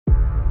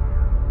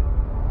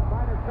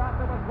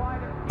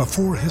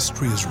Before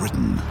history is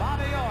written,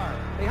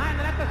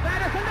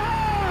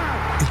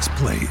 it's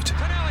played.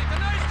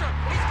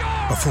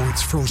 Before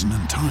it's frozen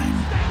in time,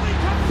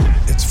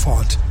 it's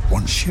fought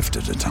one shift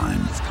at a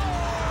time.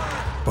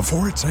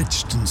 Before it's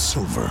etched in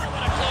silver,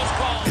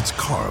 it's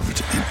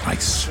carved in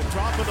ice.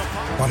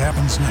 What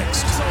happens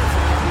next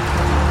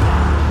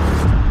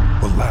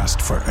will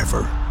last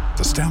forever.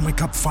 The Stanley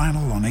Cup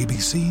Final on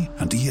ABC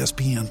and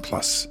ESPN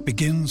Plus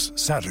begins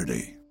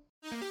Saturday.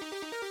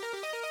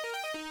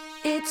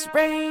 It's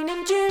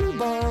raining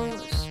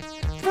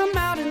Jimbos from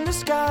out in the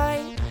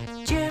sky.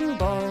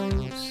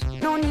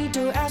 Jimbos, no need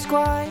to ask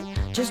why.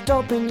 Just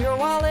open your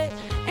wallet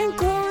and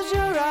close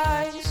your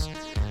eyes.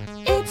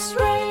 It's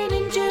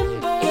raining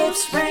Jimbos.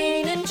 It's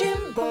raining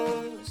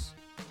Jimbos.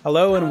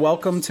 Hello and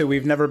welcome to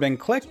We've Never Been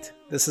Clicked.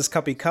 This is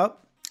Cuppy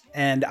Cup,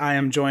 and I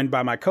am joined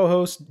by my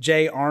co-host,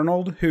 Jay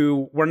Arnold,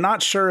 who we're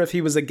not sure if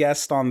he was a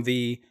guest on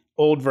the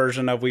old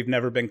version of We've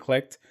Never Been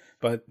Clicked,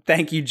 but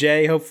thank you,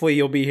 Jay. Hopefully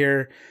you'll be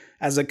here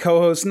as a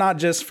co-host, not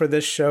just for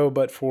this show,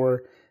 but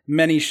for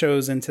many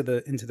shows into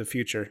the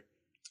future.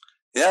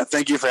 Yeah,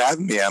 thank you for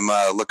having me. I'm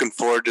looking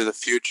forward to the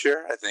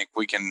future. I think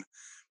we can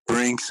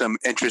bring some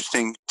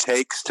interesting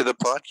takes to the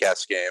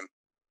podcast game.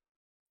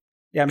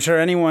 Yeah, I'm sure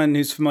anyone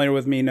who's familiar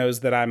with me knows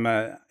that I'm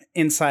a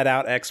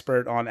inside-out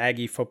expert on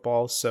Aggie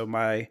football, so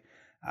my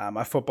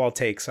football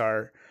takes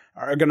are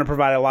going to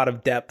provide a lot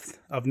of depth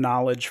of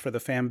knowledge for the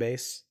fan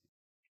base.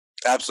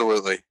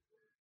 Absolutely.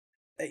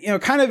 You know,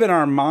 kind of in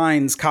our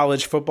minds,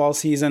 college football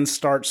season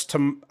starts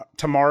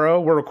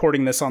tomorrow. We're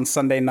recording this on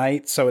Sunday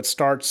night, so it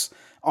starts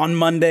on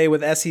Monday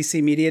with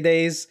SEC Media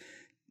Days.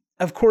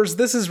 Of course,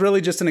 this is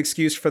really just an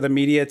excuse for the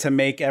media to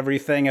make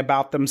everything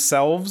about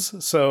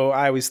themselves. So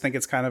I always think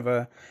it's kind of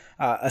a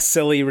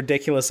silly,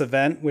 ridiculous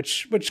event,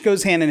 which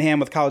goes hand in hand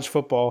with college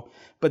football.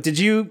 But did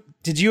you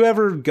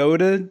ever go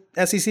to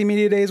SEC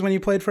Media Days when you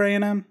played for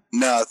A&M?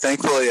 No,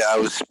 thankfully I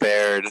was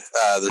spared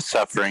the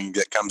suffering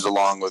that comes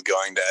along with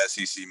going to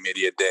SEC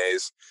Media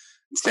Days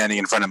and standing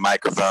in front of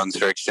microphones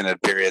for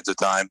extended periods of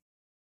time.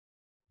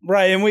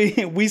 Right, and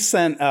we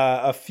sent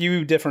a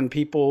few different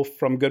people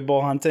from Good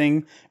Bull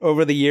Hunting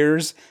over the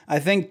years. I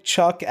think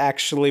Chuck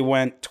actually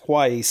went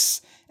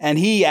twice, and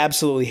he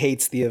absolutely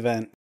hates the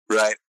event.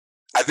 Right.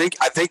 I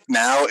think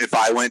now if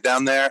I went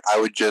down there, I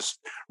would just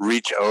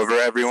reach over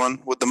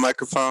everyone with the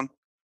microphone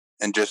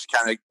and just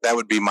kind of, that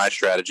would be my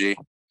strategy.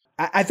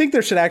 I think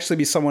there should actually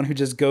be someone who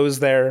just goes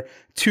there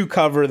to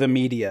cover the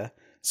media.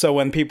 So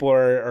when people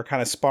are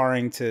kind of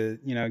sparring to,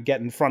 get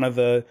in front of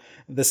the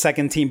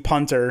second team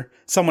punter,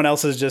 someone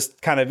else is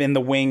just kind of in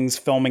the wings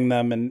filming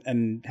them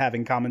and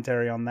having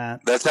commentary on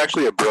that. That's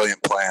actually a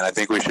brilliant plan. I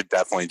think we should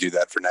definitely do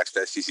that for next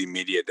SEC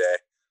Media Day.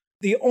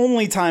 The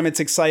only time it's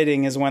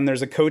exciting is when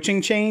there's a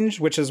coaching change,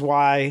 which is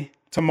why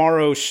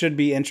tomorrow should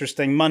be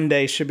interesting.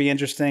 Monday should be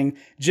interesting.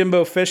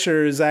 Jimbo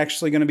Fisher is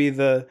actually going to be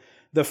the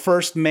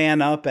first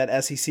man up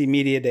at SEC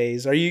Media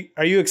Days. Are you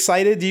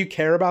excited? Do you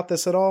care about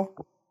this at all?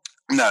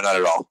 No, not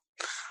at all.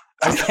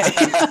 Okay.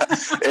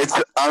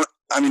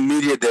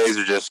 Media days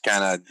are just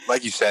kind of,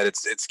 like you said,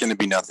 it's going to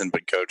be nothing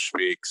but coach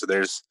speak. So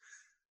there's,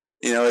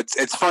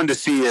 it's fun to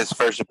see his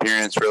first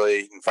appearance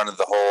really in front of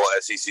the whole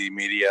SEC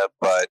media,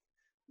 but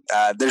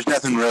there's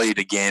nothing really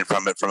to gain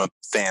from it from a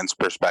fan's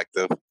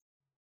perspective.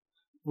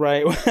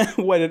 Right.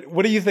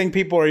 What do you think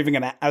people are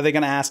even are they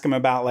going to ask him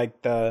about,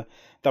 like the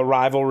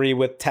rivalry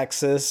with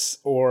Texas,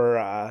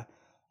 or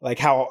like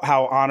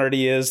how honored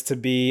he is to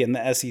be in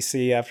the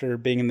SEC after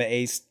being in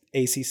the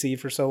ACC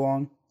for so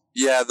long?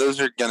 Yeah, those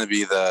are going to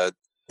be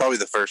probably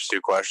the first two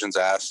questions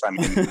asked. I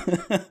mean,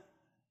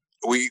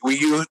 we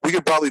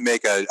could probably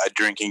make a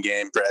drinking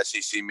game for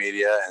SEC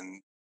media,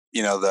 and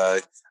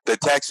the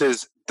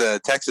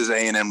Texas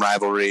A&M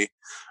rivalry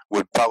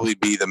would probably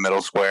be the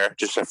middle square,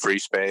 just a free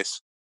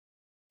space.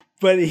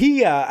 But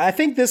I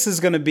think this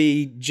is going to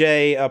be,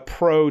 Jay, a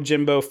pro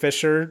Jimbo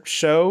Fisher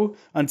show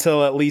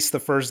until at least the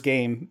first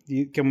game.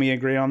 Can we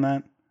agree on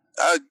that?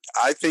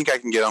 I think I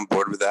can get on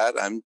board with that.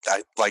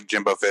 I like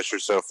Jimbo Fisher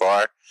so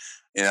far.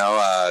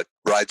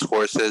 Rides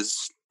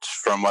horses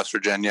from West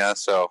Virginia,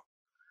 so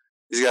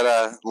he's got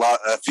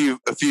a few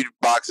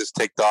boxes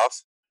ticked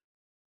off.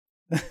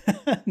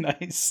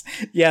 Nice.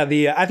 Yeah,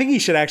 I think he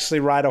should actually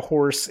ride a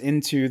horse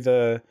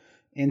into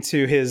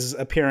his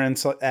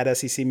appearance at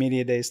SEC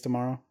Media Days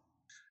tomorrow.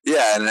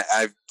 Yeah, and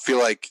I feel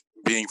like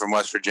being from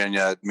West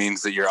Virginia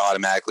means that you're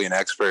automatically an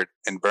expert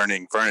in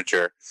burning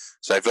furniture.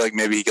 So I feel like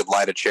maybe he could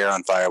light a chair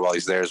on fire while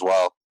he's there as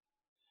well.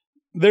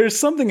 There's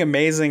something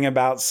amazing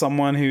about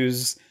someone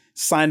who's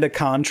signed a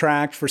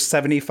contract for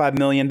 $75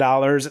 million,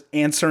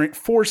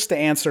 forced to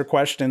answer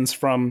questions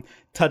from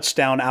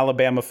touchdown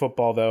Alabama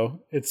football, though.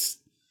 It's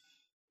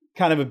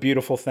kind of a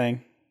beautiful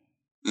thing.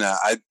 No,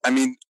 I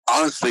mean,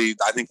 honestly,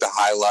 I think the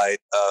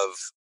highlight of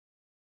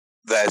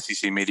the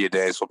SEC Media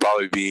Days will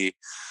probably be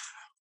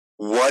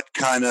what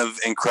kind of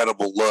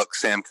incredible look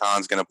Sam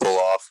Khan's going to pull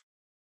off.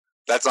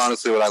 That's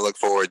honestly what I look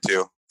forward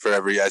to for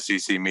every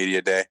SEC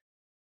Media Day.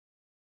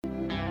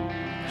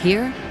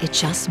 Here, it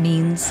just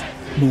means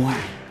more.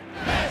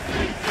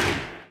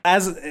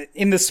 As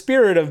in the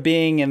spirit of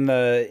being in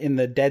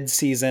the dead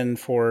season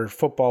for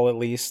football, at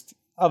least,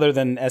 other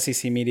than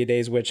SEC Media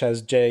Days, which,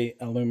 as Jay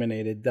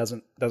illuminated,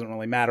 doesn't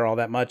really matter all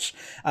that much.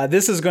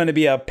 This is going to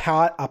be a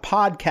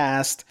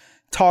podcast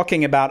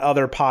talking about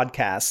other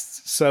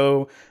podcasts.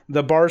 So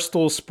the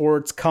Barstool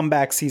Sports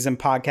Comeback Season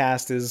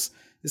podcast is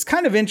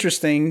kind of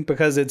interesting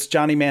because it's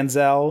Johnny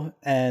Manziel,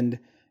 and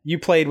you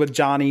played with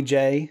Johnny,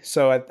 Jay.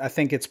 So I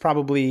think it's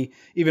probably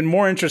even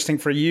more interesting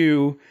for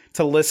you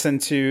to listen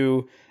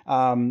to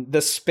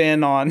the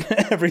spin on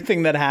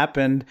everything that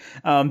happened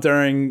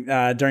during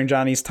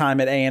Johnny's time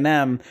at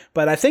A&M.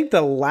 But I think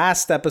the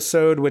last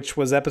episode, which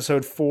was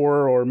episode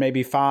 4 or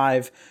maybe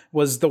 5,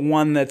 was the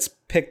one that's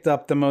picked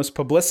up the most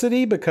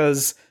publicity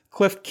because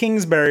Cliff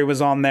Kingsbury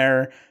was on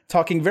there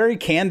talking very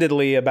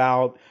candidly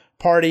about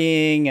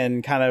partying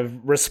and kind of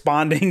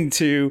responding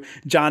to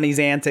Johnny's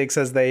antics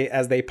as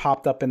they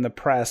popped up in the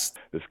press.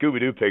 The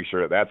Scooby-Doo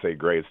picture, that's a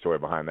great story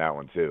behind that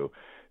one too,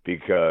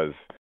 because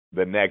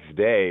the next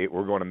day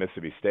we're going to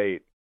Mississippi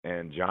State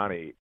and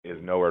Johnny is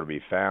nowhere to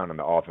be found in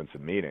the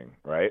offensive meeting,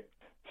 right?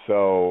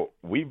 So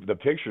the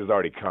picture's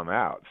already come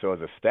out. So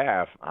as a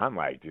staff, I'm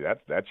like, dude,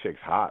 that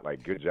chick's hot.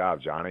 Like, good job,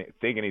 Johnny.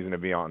 Thinking he's going to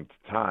be on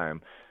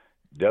time.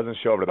 Doesn't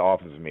show up to the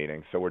offensive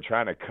meeting. So we're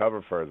trying to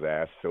cover for his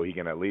ass so he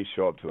can at least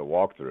show up to the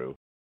walkthrough.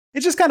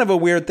 It's just kind of a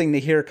weird thing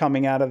to hear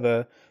coming out of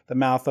the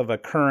mouth of a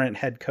current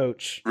head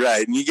coach.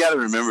 Right. And you got to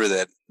remember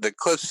that the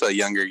Cliff's a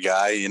younger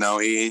guy. You know,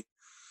 he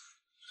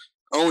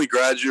only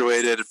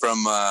graduated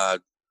from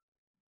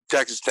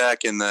Texas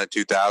Tech in the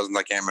 2000s.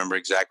 I can't remember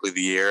exactly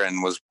the year,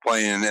 and was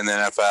playing in the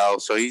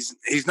NFL. So he's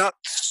not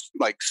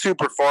like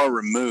super far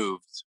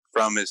removed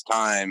from his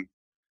time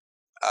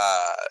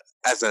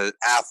as an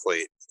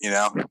athlete, you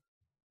know?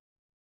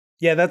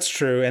 Yeah, that's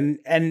true.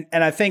 And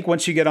I think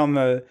once you get on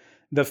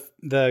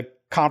the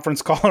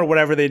conference call or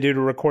whatever they do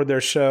to record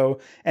their show,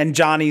 and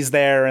Johnny's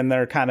there and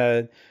they're kind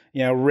of,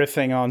 you know,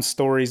 riffing on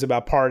stories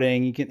about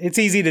partying, it's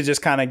easy to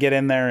just kind of get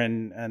in there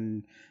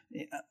and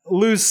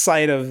lose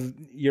sight of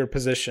your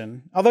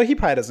position. Although he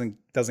probably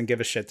doesn't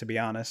give a shit, to be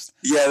honest.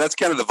 Yeah, that's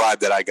kind of the vibe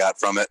that I got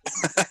from it.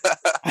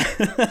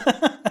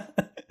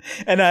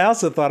 And I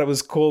also thought it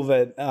was cool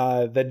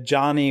that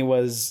Johnny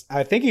was,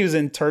 I think he was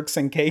in Turks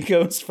and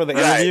Caicos for the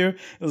interview.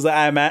 It was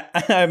I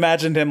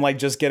imagined him like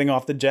just getting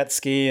off the jet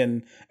ski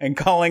and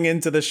calling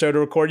into the show to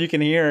record. You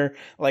can hear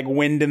like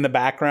wind in the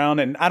background,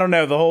 and I don't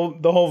know,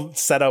 the whole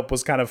setup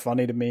was kind of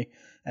funny to me.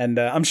 And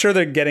I'm sure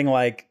they're getting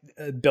like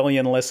 1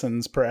 billion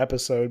listens per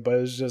episode, but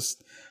it was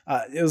just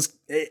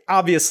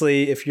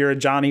obviously, if you're a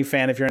Johnny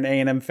fan, if you're an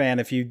A&M fan,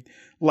 if you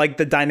like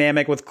the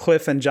dynamic with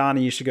Cliff and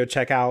Johnny, you should go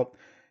check out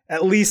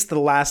at least the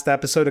last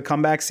episode of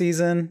Comeback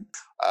Season.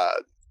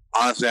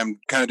 Honestly, I'm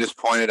kind of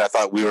disappointed. I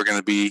thought we were going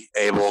to be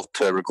able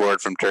to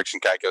record from Turks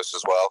and Caicos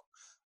as well.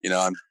 You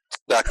know, I'm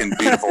stuck in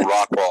beautiful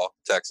Rockwall,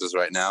 Texas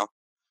right now.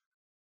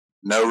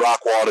 No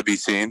Rockwall to be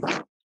seen.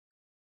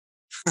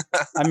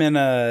 I'm in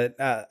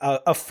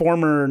a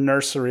former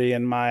nursery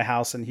in my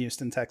house in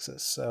Houston,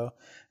 Texas. So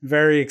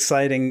very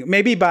exciting.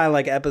 Maybe by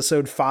like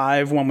episode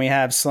 5, when we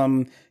have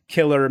some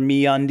killer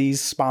MeUndies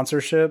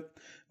sponsorship,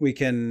 we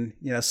can,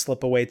 you know,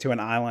 slip away to an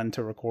island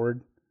to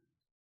record.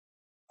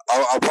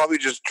 I'll probably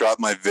just drop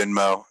my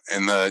Venmo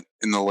in the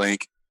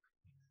link.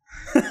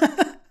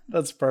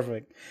 That's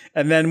perfect.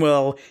 And then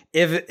we'll,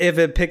 if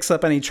it picks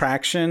up any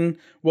traction,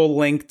 we'll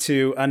link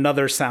to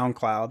another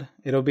SoundCloud.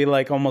 It'll be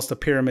like almost a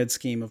pyramid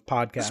scheme of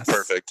podcasts. That's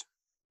perfect.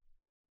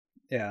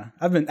 Yeah,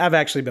 I've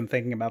actually been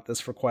thinking about this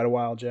for quite a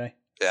while, Jay.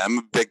 Yeah, I'm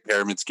a big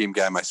pyramid scheme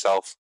guy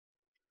myself.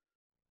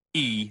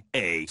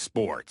 EA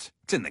Sports.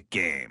 It's in the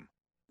game.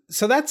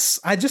 So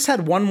I just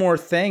had one more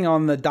thing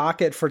on the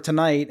docket for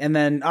tonight. And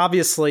then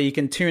obviously you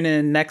can tune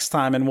in next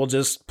time and we'll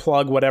just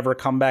plug whatever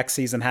Comeback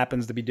Season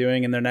happens to be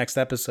doing in their next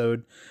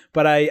episode.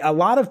 But a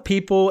lot of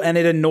people, and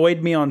it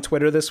annoyed me on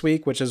Twitter this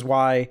week, which is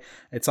why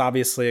it's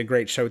obviously a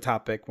great show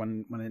topic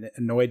when it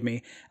annoyed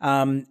me.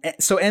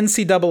 So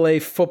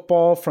NCAA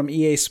football from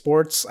EA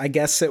Sports, I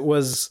guess it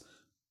was,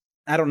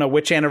 I don't know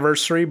which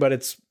anniversary, but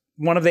it's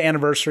one of the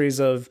anniversaries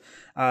of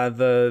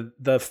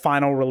the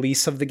final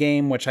release of the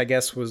game, which I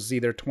guess was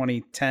either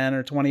 2010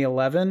 or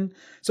 2011.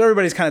 So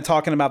everybody's kind of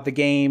talking about the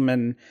game,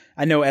 and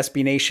I know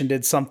SB Nation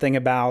did something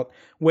about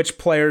which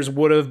players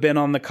would have been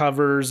on the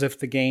covers if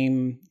the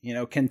game, you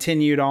know,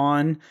 continued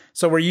on.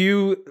 So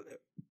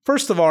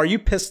first of all, are you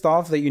pissed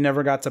off that you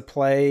never got to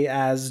play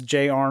as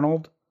Jay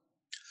Arnold?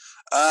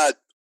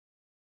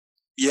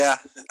 Yeah.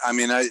 I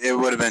mean, it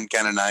would have been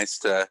kind of nice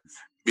to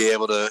be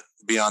able to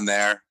be on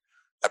there.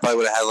 I probably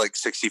would have had like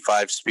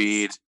 65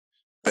 speed,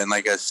 been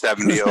like a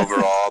 70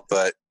 overall,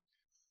 but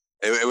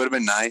it would have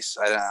been nice.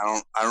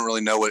 I don't really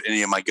know what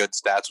any of my good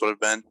stats would have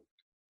been.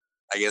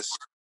 I guess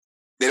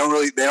they don't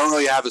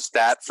really have a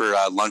stat for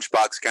a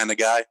lunchbox kind of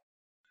guy.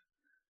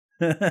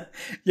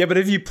 Yeah, but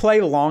if you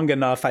play long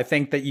enough, I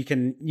think that you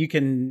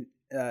can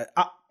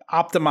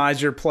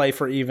optimize your play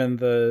for even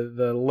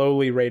the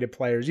lowly rated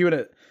players. You would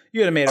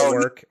have made it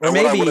work. Or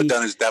maybe what I would have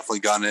done is definitely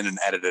gone in and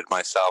edited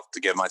myself to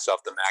give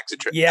myself the max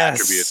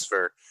attributes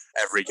for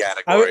every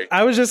category.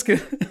 I was just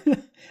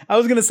I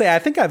was gonna say I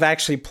think I've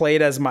actually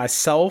played as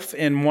myself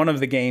in one of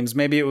the games.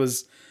 Maybe it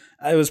was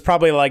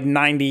probably like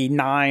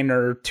 99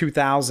 or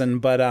 2000,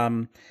 but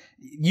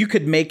you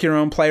could make your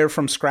own player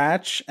from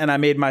scratch, and I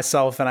made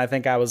myself, and I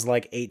think I was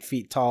like 8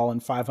 feet tall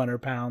and 500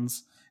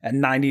 pounds and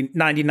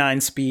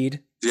 99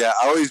 speed. Yeah,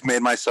 I always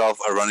made myself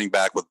a running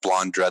back with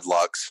blonde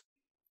dreadlocks.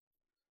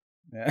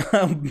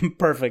 Yeah.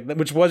 Perfect.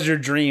 Which was your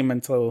dream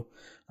until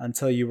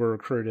you were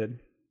recruited.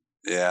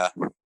 Yeah.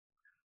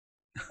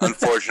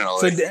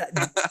 Unfortunately.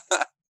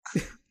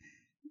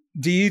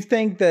 Do you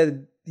think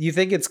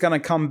it's going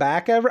to come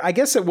back ever? I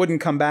guess it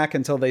wouldn't come back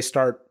until they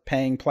start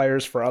paying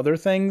players for other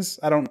things.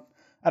 I don't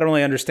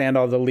really understand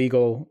all the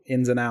legal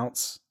ins and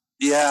outs.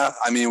 Yeah,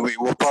 I mean,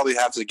 we'll probably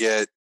have to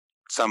get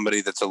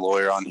somebody that's a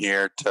lawyer on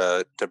here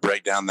to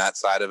break down that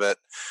side of it.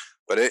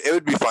 But it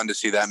would be fun to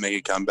see that make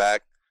a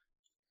comeback.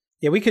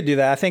 Yeah, we could do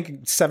that. I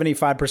think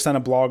 75%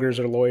 of bloggers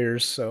are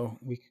lawyers, so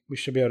we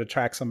should be able to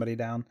track somebody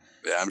down.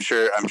 Yeah, I'm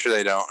sure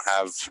they don't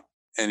have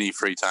any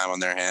free time on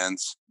their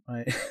hands.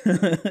 Right.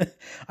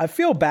 I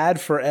feel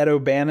bad for Ed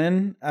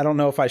O'Bannon. I don't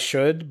know if I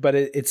should, but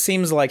it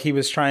seems like he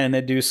was trying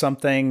to do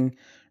something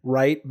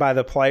right by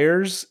the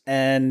players,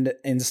 and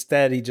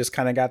instead he just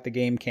kind of got the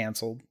game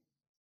canceled.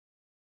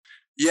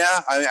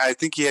 Yeah, I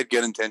think he had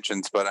good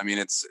intentions, but I mean,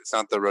 it's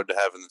not the road to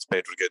heaven that's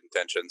paved with good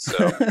intentions.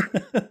 So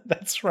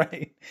that's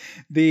right.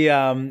 Do you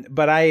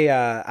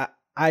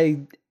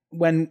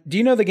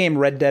know the game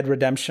Red Dead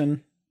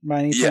Redemption by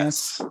any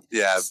chance?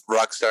 Yeah,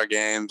 Rockstar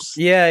Games.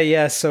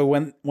 Yeah. So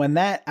when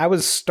I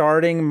was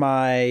starting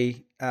my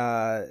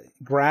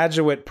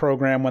graduate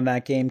program when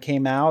that game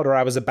came out, or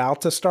I was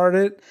about to start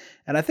it,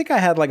 and I think I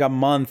had like a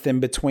month in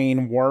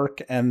between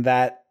work and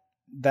that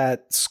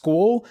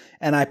school,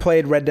 and I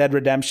played Red Dead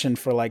Redemption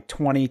for like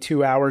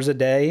 22 hours a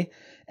day,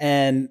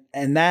 and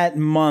that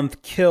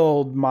month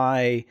killed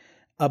my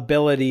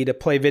ability to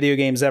play video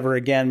games ever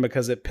again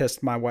because it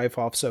pissed my wife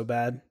off so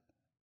bad.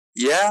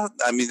 Yeah,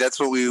 I mean, that's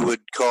what we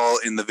would call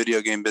in the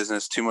video game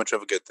business too much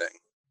of a good thing.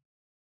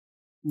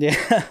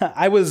 Yeah,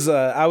 I was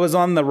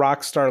on the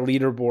Rockstar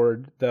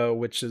leaderboard though,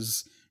 which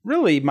is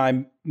really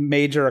my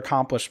major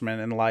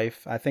accomplishment in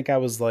life. I think I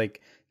was like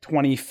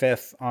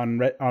 25th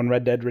on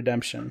Red Dead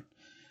Redemption,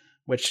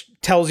 which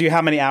tells you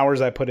how many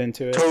hours I put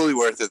into it. Totally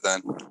worth it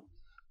then.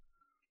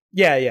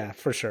 Yeah,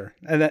 for sure.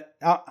 And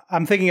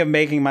I'm thinking of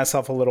making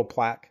myself a little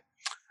plaque.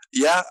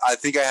 Yeah, I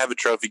think I have a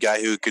trophy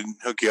guy who can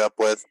hook you up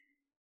with.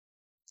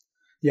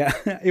 Yeah,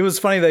 it was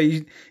funny though.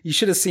 You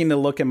should have seen the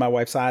look in my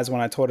wife's eyes when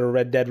I told her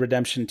Red Dead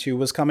Redemption 2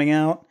 was coming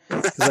out.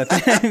 Because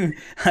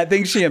I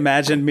think she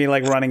imagined me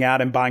like running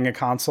out and buying a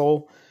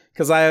console.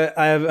 Because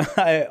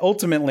I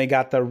ultimately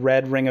got the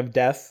Red Ring of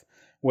Death,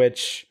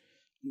 which,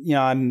 you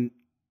know,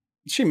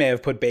 she may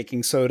have put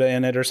baking soda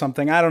in it or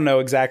something. I don't know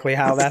exactly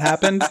how that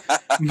happened,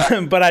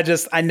 but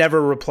I never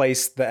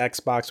replaced the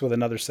Xbox with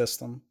another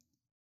system.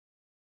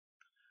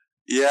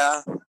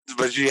 Yeah,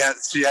 but she had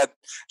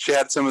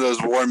some of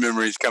those war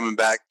memories coming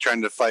back,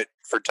 trying to fight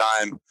for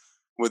time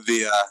with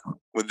the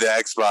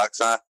Xbox,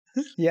 huh?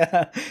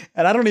 Yeah,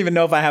 and I don't even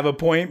know if I have a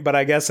point, but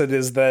I guess it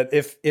is that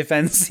if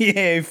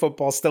NCAA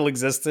football still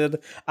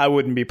existed, I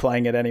wouldn't be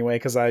playing it anyway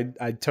because I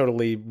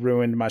totally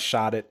ruined my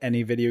shot at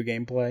any video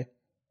game play.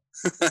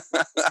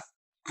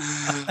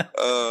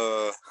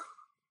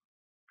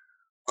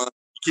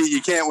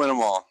 You can't win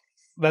them all.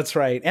 That's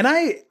right. And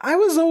I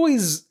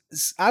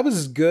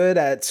was good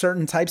at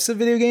certain types of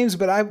video games,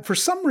 but for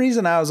some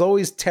reason I was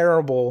always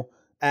terrible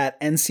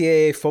at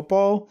NCAA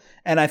football,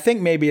 and I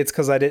think maybe it's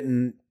because I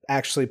didn't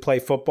actually play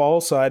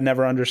football, so I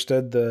never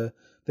understood the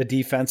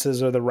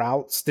defenses or the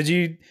routes. Did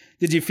you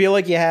feel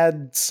like you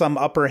had some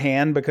upper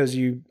hand because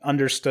you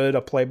understood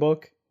a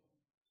playbook?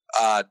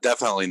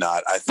 Definitely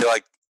not. I feel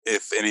like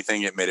if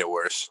anything, it made it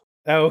worse.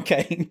 Oh,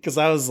 okay. Because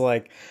I was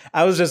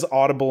just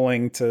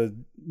audibling to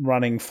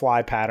running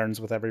fly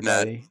patterns with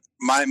everybody.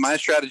 My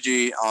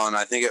strategy on,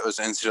 I think it was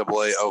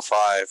NCAA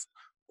 05,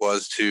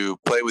 was to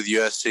play with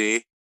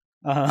USC,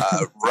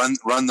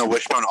 run the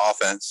wishbone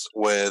offense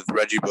with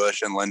Reggie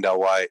Bush and Lindell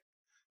White,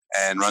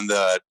 and run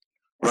the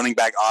running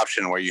back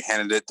option where you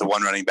handed it to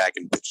one running back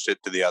and pitched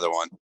it to the other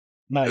one.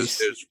 Nice.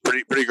 It was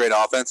pretty great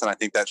offense, and I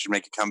think that should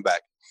make a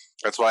comeback.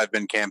 That's why I've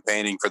been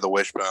campaigning for the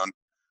wishbone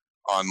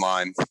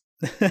online.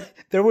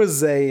 There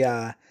was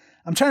NHL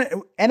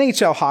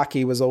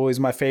hockey was always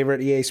my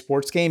favorite EA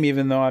Sports game,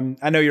 even though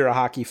I know you're a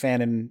hockey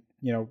fan and,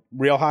 you know,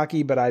 real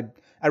hockey, but I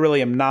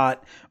really am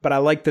not, but I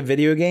like the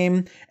video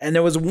game. And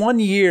there was one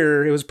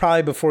year, it was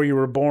probably before you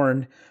were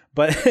born,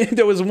 but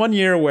there was one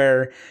year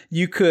where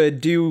you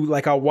could do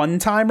like a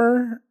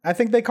one-timer, I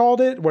think they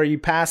called it, where you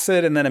pass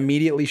it and then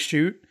immediately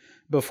shoot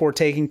before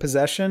taking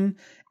possession.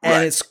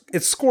 And Right.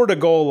 it scored a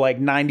goal like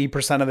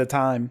 90% of the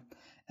time.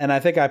 And I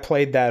think I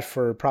played that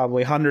for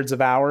probably hundreds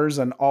of hours,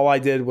 and all I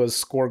did was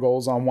score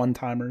goals on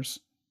one-timers.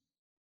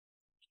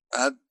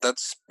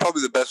 That's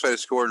probably the best way to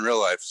score in real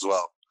life as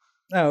well.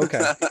 Oh,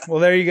 okay.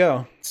 Well, there you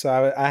go.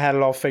 So I had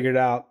it all figured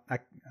out. I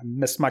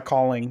missed my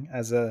calling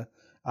as a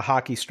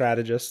hockey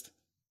strategist.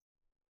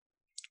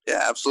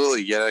 Yeah,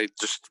 absolutely. Yeah,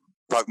 just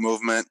puck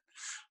movement,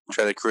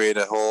 try to create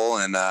a hole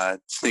and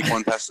sneak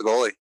one past the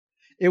goalie.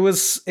 It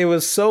was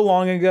so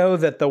long ago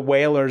that the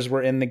Whalers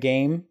were in the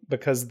game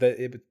because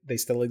they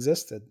still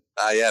existed.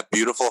 Yeah,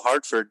 beautiful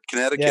Hartford,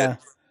 Connecticut.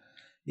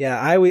 Yeah.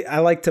 I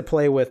like to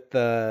play with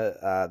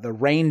the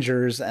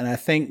Rangers, and I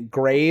think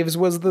Graves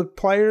was the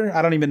player.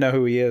 I don't even know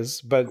who he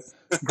is, but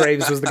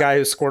Graves was the guy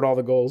who scored all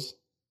the goals.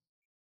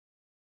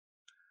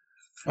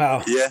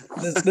 Wow. Yeah.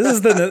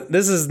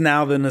 This is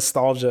now the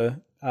nostalgia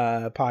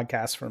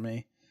podcast for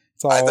me.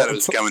 I thought it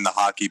was becoming the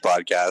hockey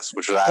podcast,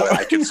 which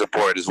I can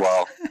support as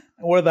well.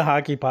 Or the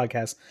hockey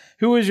podcast.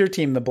 Who was your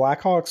team? The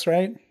Blackhawks,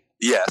 right?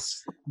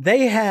 Yes.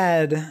 They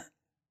had,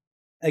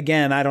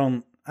 again, I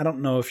don't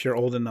know if you're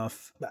old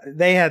enough.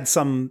 They had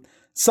someone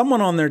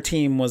on their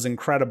team was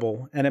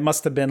incredible, and it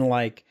must have been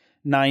like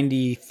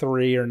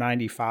 93 or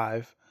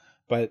 95.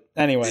 But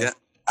anyway. Yeah.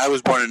 I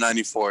was born in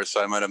 94,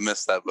 so I might have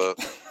missed that boat.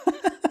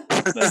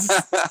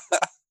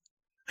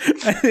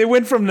 It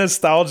went from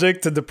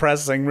nostalgic to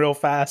depressing real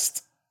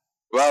fast.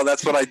 Well,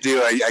 that's what I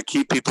do. I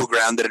keep people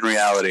grounded in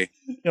reality.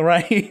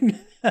 Right.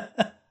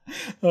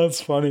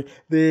 That's funny.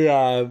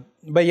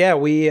 But yeah,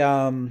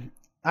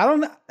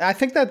 I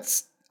think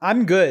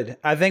I'm good.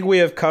 I think we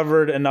have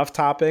covered enough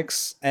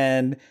topics,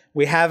 and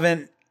we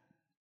haven't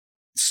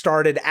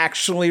started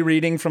actually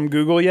reading from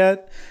Google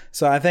yet.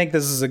 So I think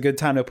this is a good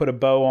time to put a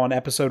bow on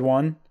episode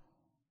 1.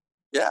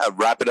 Yeah,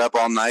 wrap it up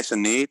all nice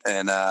and neat,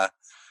 and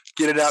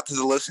get it out to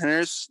the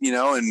listeners,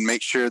 and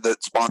make sure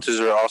that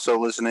sponsors are also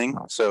listening.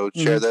 So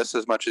share this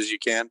as much as you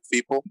can,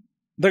 people.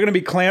 They're going to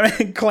be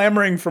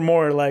clamoring for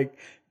more. Like,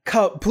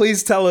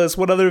 please tell us,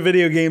 what other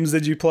video games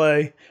did you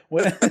play?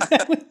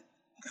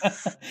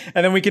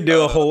 And then we could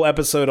do a whole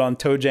episode on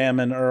Toe Jam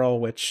and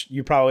Earl, which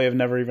you probably have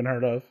never even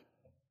heard of.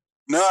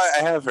 No,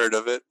 I have heard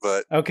of it,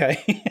 but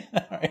okay.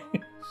 All right.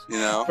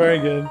 Very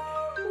good.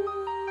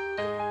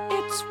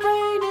 It's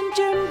raining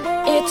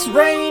Jimbos. It's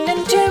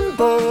raining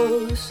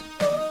Jimbos.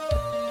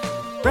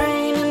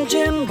 Raining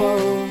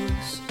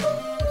Jimbos.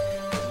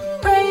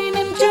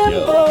 Raining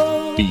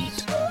Jimbos.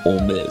 Beat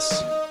Ole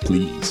Miss,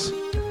 please.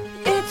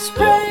 It's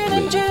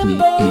raining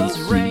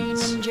Jimbos.